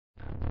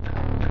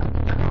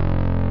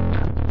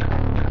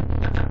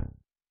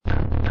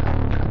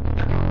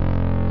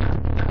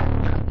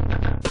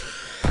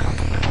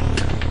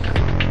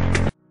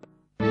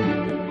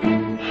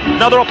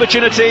Another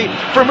opportunity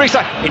from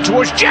Risa. In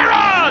towards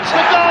Gerrard!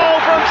 The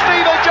goal from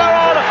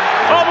Gerrard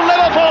of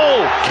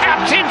Liverpool!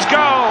 Captain's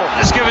goal!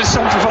 Let's give us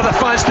something for the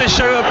fans to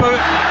shout about.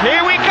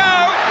 Here we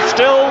go!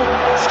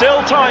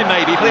 Still time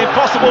maybe for the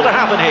impossible to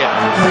happen here.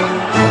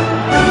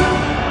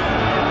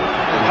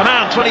 A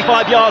man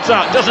 25 yards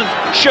out, doesn't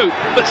shoot,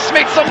 but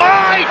Smith's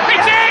alive!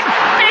 It's in!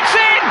 It's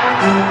in!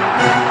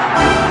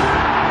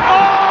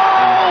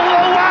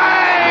 Oh,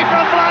 away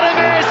from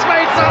Vladimir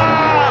Smith!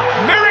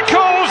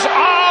 Miracles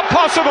are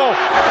possible!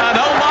 And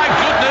oh my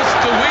goodness,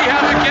 do we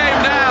have a game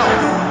now?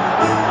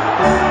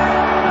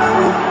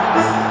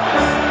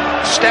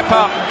 Step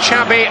up,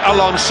 Xabi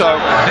Alonso.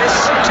 This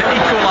to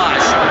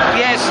equalise.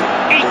 Yes,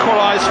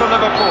 equalise for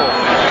Liverpool.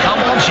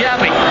 Come on,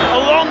 Xabi.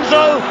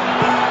 Alonso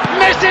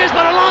misses,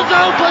 but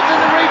Alonso puts in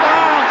the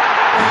rebound.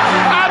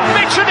 And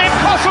mission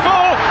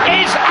impossible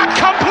is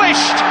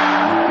accomplished.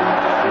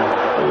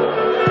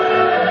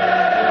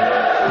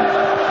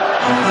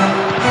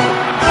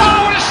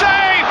 Oh, what a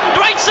save!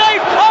 Great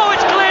save! Oh,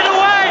 it's cleared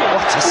away!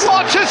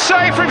 What a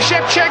save from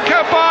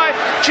Shevchenko by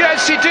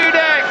Jerzy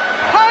Dudek.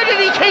 How did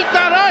he keep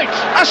that out?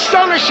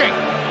 Astonishing.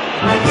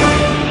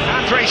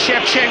 Andrei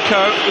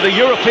Shevchenko, the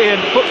European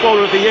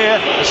Footballer of the Year.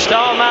 The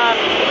star man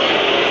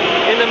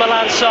in the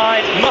Milan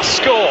side must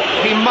score.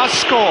 He must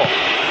score.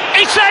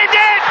 He saved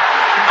it!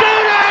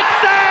 Dudek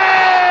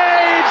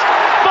saves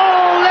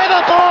for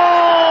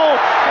Liverpool!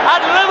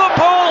 And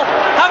Liverpool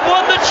have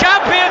won the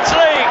Champions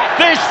League!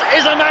 This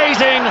is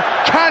amazing.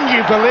 Can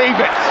you believe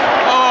it?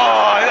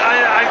 Oh,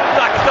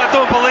 I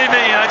don't believe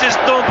it. I just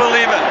don't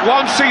believe it.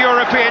 Once a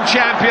European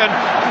champion,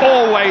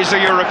 always a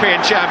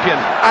European champion.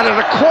 And at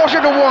 1:15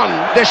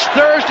 this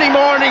Thursday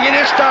morning in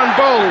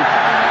Istanbul,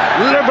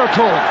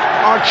 Liverpool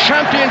are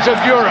champions of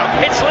Europe.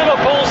 It's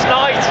Liverpool's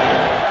night.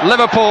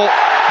 Liverpool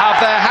have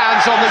their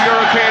hands on the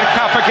European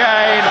Cup again.